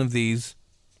got one of these.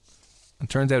 And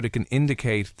turns out it can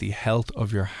indicate the health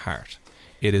of your heart.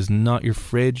 It is not your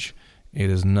fridge.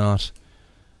 It is not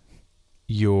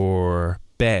your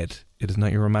bed. It is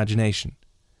not your imagination.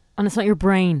 And it's not your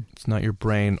brain. It's not your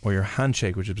brain or your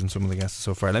handshake, which has been some of the guesses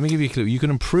so far. Let me give you a clue. You can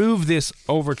improve this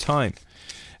over time.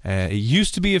 It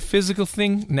used to be a physical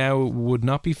thing. Now it would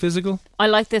not be physical. I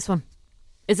like this one.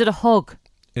 Is it a hug?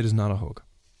 It is not a hug.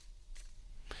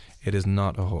 It is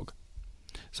not a hug.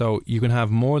 So you can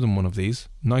have more than one of these.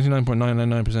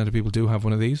 99.999% of people do have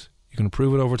one of these. You can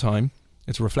improve it over time.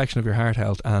 It's a reflection of your heart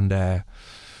health, and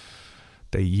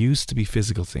they used to be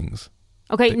physical things.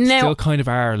 Okay, they now still kind of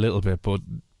are a little bit, but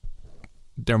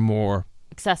they're more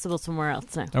accessible somewhere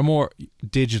else now. They're more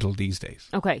digital these days.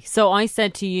 Okay, so I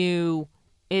said to you,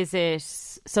 is it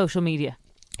social media?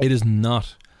 It is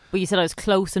not. But you said I was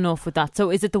close enough with that. So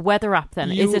is it the weather app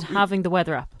then? Is it having the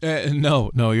weather app?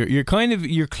 No.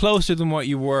 You're closer than what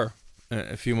you were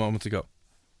a few moments ago.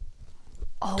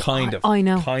 Oh, kind of. I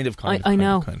know. Kind of.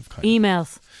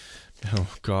 Emails. Oh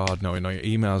God, no! Your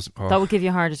emails. Oh. That would give you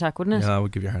a heart attack, wouldn't it? Yeah, that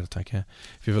would give you a heart attack. Yeah,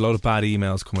 if you have a lot of bad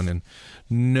emails coming in.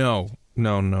 No.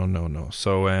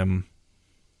 So, okay.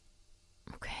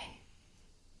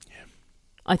 Yeah.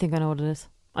 I think I know what it is.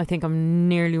 I think I'm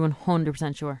nearly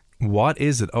 100% sure. What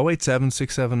is it? 087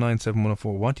 679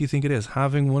 7104. What do you think it is?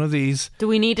 Having one of these. Do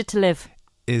we need it to live?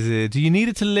 Do you need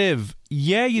it to live?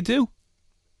 Yeah, you do.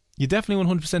 You definitely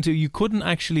 100% do. You couldn't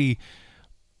actually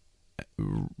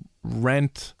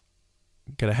rent,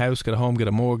 get a house, get a home, get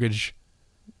a mortgage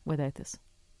without this.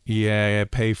 Yeah,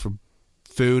 pay for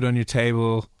food on your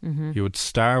table. Mm-hmm. You would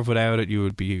starve without it. You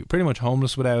would be pretty much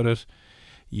homeless without it.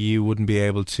 You wouldn't be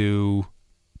able to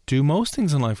do most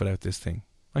things in life without this thing.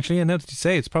 Actually, yeah, now that you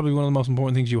say it, it's probably one of the most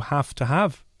important things you have to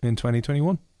have in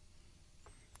 2021.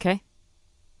 Okay.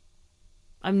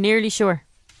 I'm nearly sure.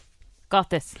 Got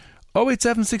this.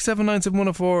 087 679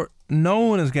 7104. No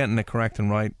one is getting it correct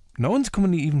and right. No one's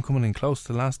even coming in close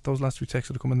to those last three texts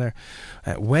that are coming there.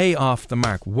 Way off the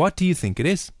mark. What do you think it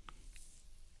is?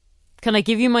 Can I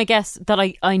give you my guess that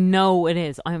I know it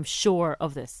is? I am sure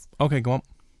of this. Okay, go on.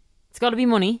 It's got to be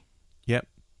money. Yep.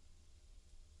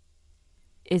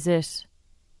 Is it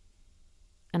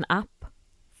an app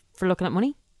for looking at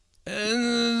money?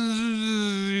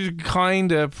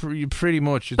 Kind of, pretty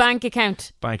much. Bank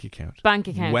account. Bank account. Bank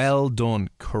account. Well done.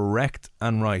 Correct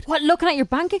and right. What, looking at your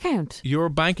bank account? Your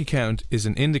bank account is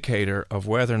an indicator of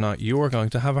whether or not you are going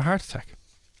to have a heart attack.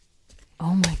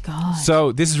 Oh my God.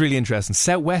 So this is really interesting.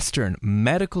 Southwestern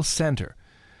Medical Centre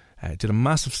did a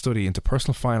massive study into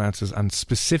personal finances and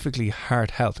specifically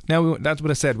heart health. Now, that's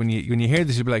what I said. When you hear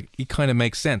this, you'll be like, it kind of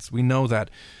makes sense. We know that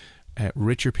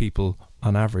richer people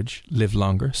on average live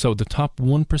longer. So the top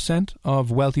 1%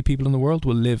 of wealthy people in the world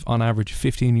will live on average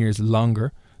 15 years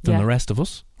longer than the rest of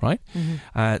us, right?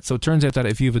 Mm-hmm. So it turns out that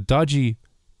if you have a dodgy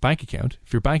bank account,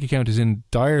 if your bank account is in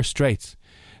dire straits,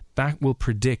 that will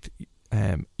predict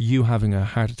you having a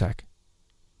heart attack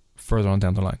further on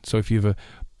down the line. So if you have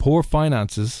poor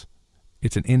finances,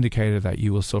 it's an indicator that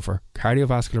you will suffer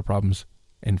cardiovascular problems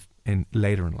in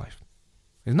later in life.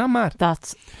 Isn't that mad?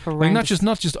 That's horrendous. Like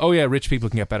not just rich people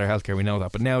can get better healthcare, we know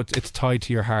that, but now it's tied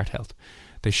to your heart health.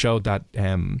 They showed that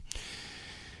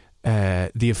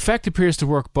the effect appears to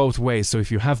work both ways. So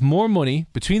if you have more money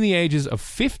between the ages of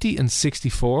 50 and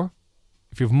 64,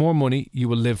 if you have more money, you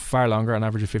will live far longer, on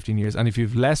average of 15 years. And if you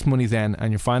have less money then,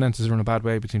 and your finances are in a bad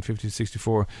way between 50 and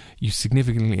 64, you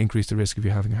significantly increase the risk of you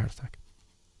having a heart attack.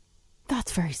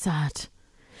 That's very sad.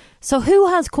 So who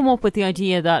has come up with the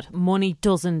idea that money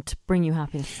doesn't bring you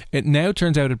happiness? It now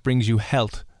turns out it brings you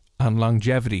health and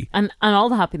longevity. And all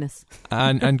the happiness.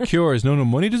 and cures. No,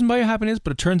 money doesn't buy you happiness,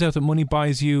 but it turns out that money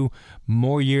buys you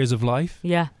more years of life.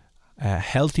 Yeah.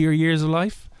 Healthier years of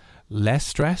life. Less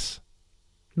stress.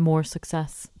 More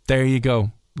success. There you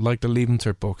go. Like the Leaving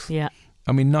Cert books. Yeah.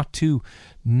 I mean, not too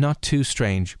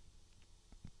strange,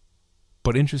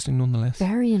 but interesting nonetheless.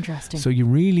 Very interesting. So you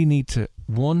really need to,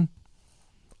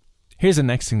 here's the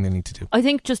next thing they need to do. I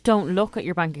think just don't look at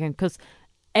your bank account, because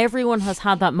everyone has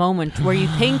had that moment where you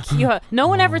think you have, no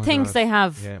one ever thinks they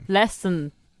have less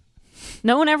than,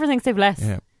 no one ever thinks they've less.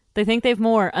 Yeah. They think they've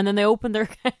more, and then they open their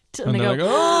account and they go, like,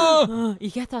 oh!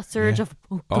 You get that surge of,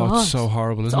 oh God. Oh, it's so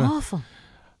horrible, isn't it? It's awful.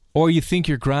 Or you think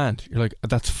you're grand. You're like,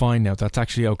 that's fine now. That's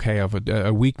actually okay. I've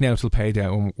a week now till payday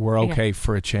and we're okay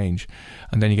for a change.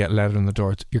 And then you get let in the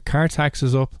door. Your car tax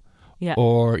is up. Yeah.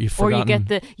 Or you've forgotten.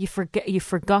 Or you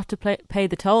forgot to pay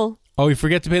the toll. Oh, you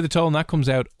forget to pay the toll and that comes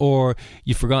out. Or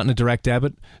you've forgotten a direct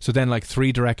debit. So then like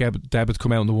 3 direct debits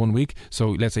come out in the 1 week. So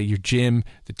let's say your gym,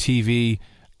 the TV,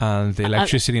 and the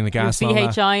electricity and the gas and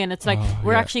VHI, and it's like,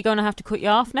 we're actually going to have to cut you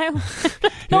off now.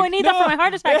 No, I need that for my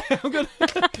heart attack. Yeah, I'm good.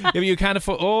 Yeah, but you can't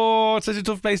afford. Oh, it's such a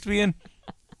tough place to be in.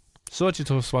 Such a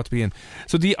tough spot to be in.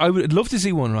 So I would love to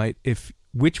see one, right?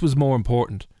 Which was more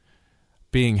important,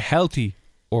 being healthy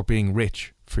or being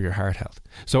rich for your heart health.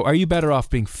 So are you better off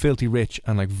being filthy rich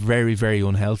and like very, very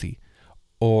unhealthy?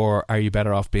 Or are you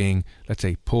better off being, let's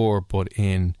say, poor but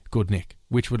in good nick?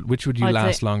 Which would you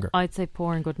last longer? I'd say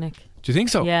poor and good nick. Do you think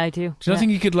so? Yeah, I do. Do you not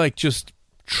think you could like just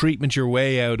treatment your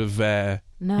way out of your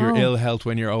ill health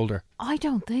when you're older? I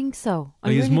don't think so.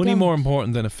 Like, is money more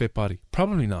important than a fit body?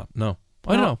 Probably not. No.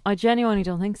 I don't know. I genuinely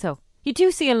don't think so. You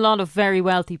do see a lot of very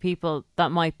wealthy people that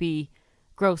might be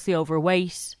grossly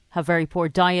overweight, have very poor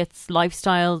diets,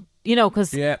 lifestyle,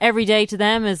 because every day to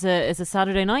them is a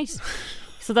Saturday night.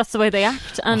 So that's the way they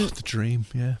act. And the dream,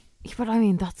 yeah. But I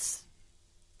mean, that's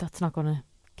not going to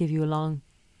give you a long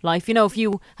life. If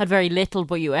you had very little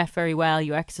but you ate very well,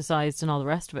 you exercised and all the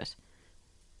rest of it.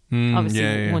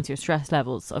 Obviously, once your stress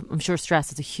levels, I'm sure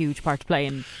stress is a huge part to play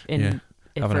in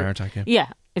having a heart attack. Yeah,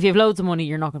 if you have loads of money,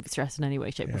 you're not going to be stressed in any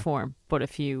way, shape or form. But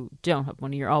if you don't have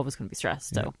money, you're always going to be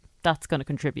stressed. So that's going to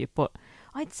contribute. But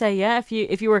I'd say, if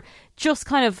you were just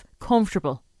kind of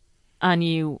comfortable and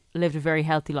you lived a very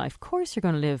healthy life, of course you're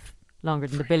going to live longer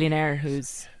than the billionaire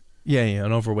who's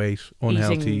an overweight,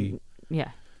 unhealthy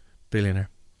billionaire.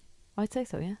 I'd say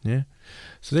so, yeah. Yeah.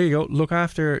 So there you go. Look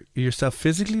after yourself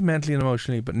physically, mentally and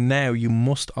emotionally, but now you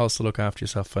must also look after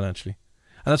yourself financially.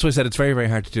 And that's why I said it's very, very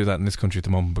hard to do that in this country at the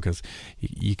moment, because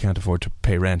you can't afford to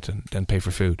pay rent and then pay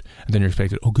for food. And then you're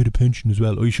expected, get a pension as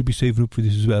well. You should be saving up for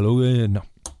this as well. No.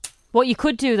 What you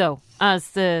could do, though, as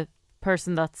the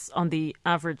person that's on the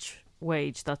average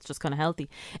wage that's just kind of healthy,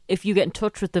 if you get in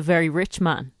touch with the very rich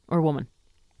man or woman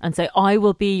and say, I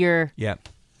will be your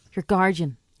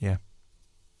guardian,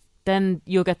 then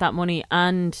you'll get that money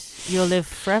and you'll live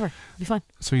forever. It'll be fine.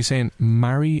 So you're saying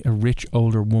marry a rich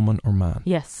older woman or man?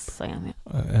 Yes, I am,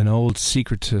 yeah. An old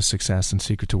secret to success and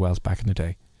secret to wealth back in the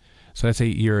day. So let's say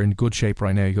you're in good shape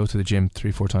right now, you go to the gym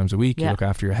 3-4 times a week, you look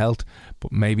after your health,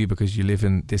 but maybe because you live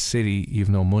in this city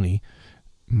you've no money,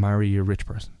 marry a rich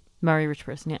person. Marry a rich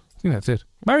person, yeah. I think that's it.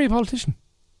 Marry a politician.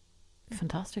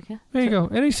 Fantastic, yeah. There you go.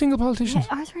 Any single politicians?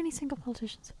 Yeah, are there any single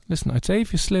politicians? Listen, I'd say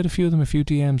if you slid a few of them a few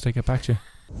DMs, they get back to you.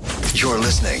 You're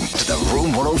listening to the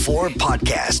Room 104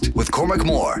 podcast with Cormac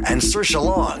Moore and Saoirse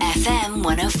Long. FM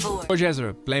 104. George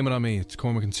Ezra, blame it on me. It's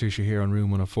Cormac and Saoirse here on Room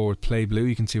 104 with Play Blue.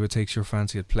 You can see what takes your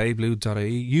fancy at playblue.ie.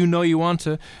 You know you want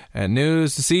to.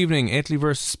 News this evening, Italy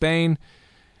versus Spain.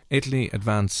 Italy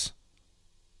advance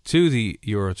to the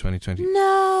Euro 2020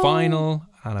 final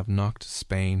and have knocked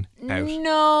Spain out.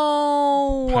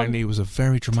 No. Apparently it was a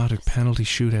very dramatic penalty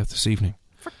shootout this evening.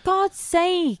 For God's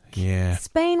sake. Yeah.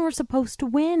 Spain were supposed to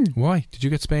win. Why? Did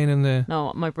you get Spain in the...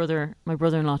 No, my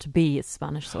brother-in-law to be is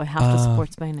Spanish, so I have to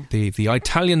support Spain now. The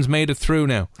Italians made it through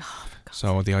now.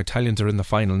 So the Italians are in the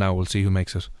final now. We'll see who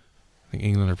makes it. I think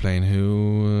England are playing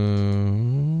who...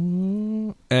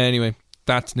 Anyway,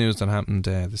 that's news that happened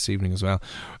this evening as well.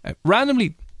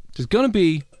 Randomly, there's going to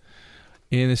be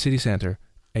in the city centre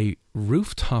a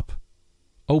rooftop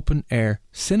open air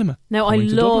cinema. Now I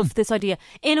love this idea.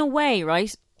 In a way,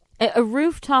 right? A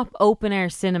rooftop open air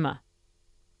cinema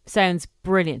sounds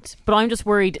brilliant, but I'm just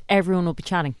worried everyone will be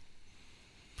chatting.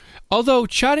 Although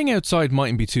chatting outside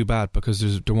mightn't be too bad because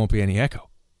there won't be any echo.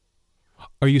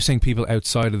 Are you saying people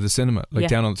outside of the cinema, like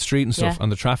down on the street and stuff,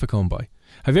 and the traffic going by?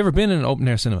 Have you ever been in an open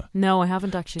air cinema? No, I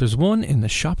haven't actually. There's one in the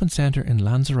shopping centre in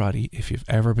Lanzarote, if you've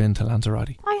ever been to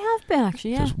Lanzarote. I have been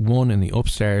actually, yeah. There's one in the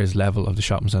upstairs level of the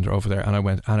shopping centre over there, and I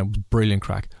went, and it was brilliant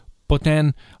crack. But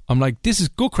then I'm like, this is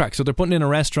good crack. So they're putting in a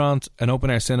restaurant, an open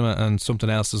air cinema and something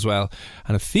else as well,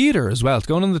 and a theatre as well. It's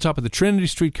going on the top of the Trinity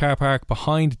Street car park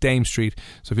behind Dame Street.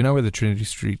 So if you know where the Trinity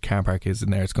Street car park is in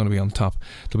there, it's going to be on the top.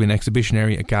 There'll be an exhibition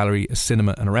area, a gallery, a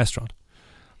cinema and a restaurant.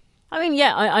 I mean,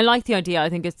 yeah, I like the idea. I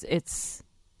think it's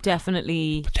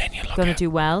definitely going to do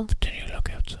well. But then you look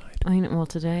outside. I mean, well,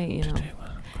 today,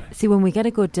 See, when we get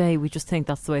a good day, we just think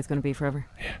that's the way it's going to be forever.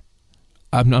 Yeah.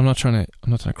 I'm not trying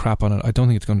to crap on it. I don't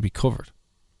think it's going to be covered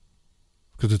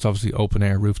because it's obviously open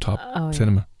air rooftop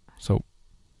cinema. So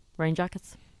rain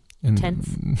jackets,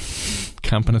 tents,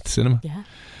 camping at the cinema. Yeah,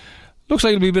 looks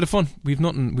like it'll be a bit of fun. We've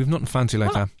nothing fancy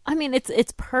like that. I mean,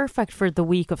 it's perfect for the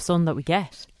week of sun that we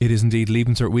get. It is indeed.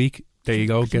 Leaving-cert week. There you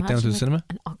go. Get down to the cinema.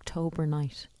 An October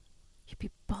night, you'd be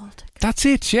Baltic. That's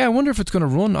it. Yeah, I wonder if it's going to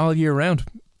run all year round.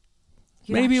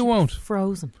 Maybe it won't.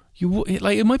 Frozen.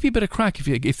 It might be a bit of crack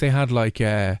if they had like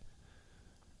what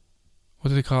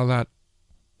do they call that?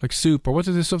 Like soup, or what's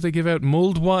the stuff they give out?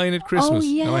 Mulled wine at Christmas. Oh,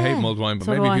 yeah. No, I hate mulled wine, but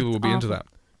maybe people will be into that.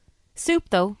 Soup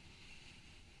though.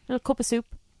 A little cup of soup.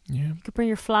 Yeah. You could bring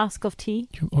your flask of tea.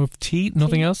 Of tea,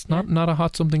 nothing else? Yeah. Not a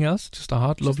hot something else? Just a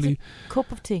hot, lovely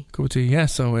cup of tea. Cup of tea, yeah.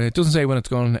 So it doesn't say when it's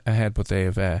going ahead, but they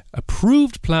have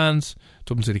approved plans.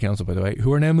 Dublin City Council, by the way,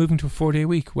 who are now moving to a 4-day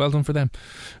week. Well done for them.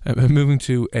 Moving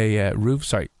to a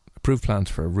Approved plans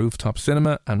for a rooftop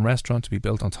cinema and restaurant to be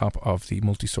built on top of the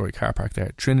multi-storey car park there,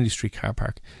 Trinity Street car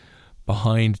park,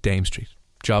 behind Dame Street.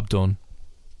 Job done.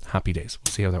 Happy days.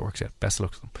 We'll see how that works out. Best of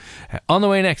luck to them. On the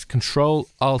way next, Control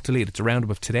Alt Delete. It's a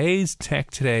roundup of today's tech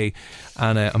today,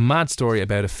 and a mad story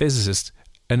about a physicist,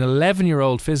 an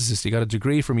 11-year-old physicist. He got a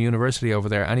degree from a university over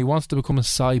there, and he wants to become a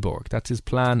cyborg. That's his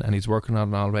plan, and he's working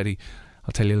on it already.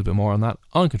 I'll tell you a little bit more on that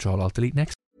on Control Alt Delete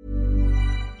next.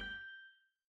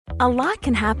 A lot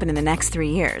can happen in the next 3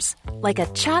 years. Like a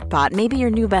chatbot may be your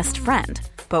new best friend.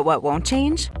 But what won't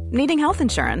change? Needing health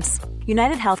insurance.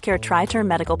 United Healthcare Tri-Term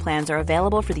Medical Plans are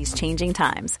available for these changing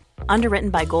times. Underwritten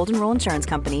by Golden Rule Insurance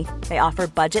Company, they offer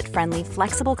budget-friendly,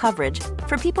 flexible coverage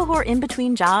for people who are in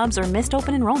between jobs or missed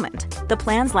open enrollment. The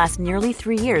plans last nearly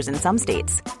 3 years in some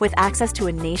states, with access to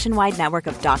a nationwide network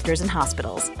of doctors and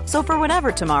hospitals. So for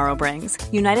whatever tomorrow brings,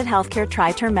 United Healthcare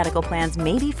Tri-Term Medical Plans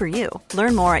may be for you.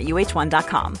 Learn more at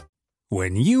uh1.com.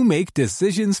 When you make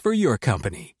decisions for your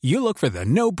company, you look for the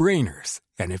no-brainers.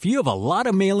 And if you have a lot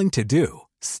of mailing to do,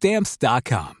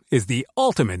 Stamps.com is the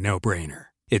ultimate no-brainer.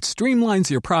 It streamlines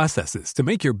your processes to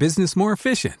make your business more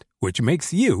efficient, which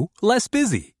makes you less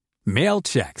busy. Mail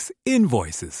checks,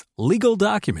 invoices, legal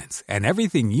documents, and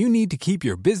everything you need to keep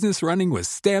your business running with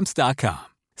Stamps.com.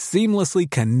 Seamlessly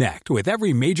connect with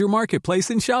every major marketplace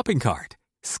and shopping cart.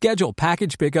 Schedule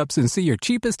package pickups and see your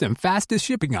cheapest and fastest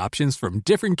shipping options from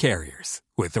different carriers,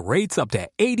 with rates up to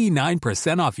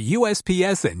 89% off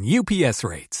USPS and UPS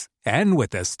rates. And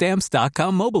with the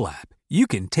Stamps.com mobile app, you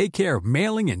can take care of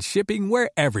mailing and shipping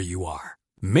wherever you are.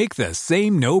 Make the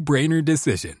same no-brainer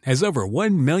decision as over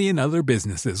 1 million other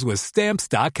businesses with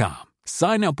Stamps.com.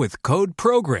 Sign up with code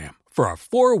PROGRAM for a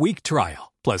 4-week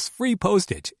trial, plus free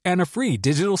postage and a free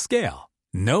digital scale.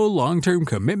 No long-term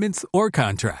commitments or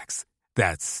contracts.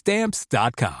 That's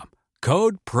Stamps.com.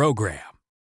 Code PROGRAM.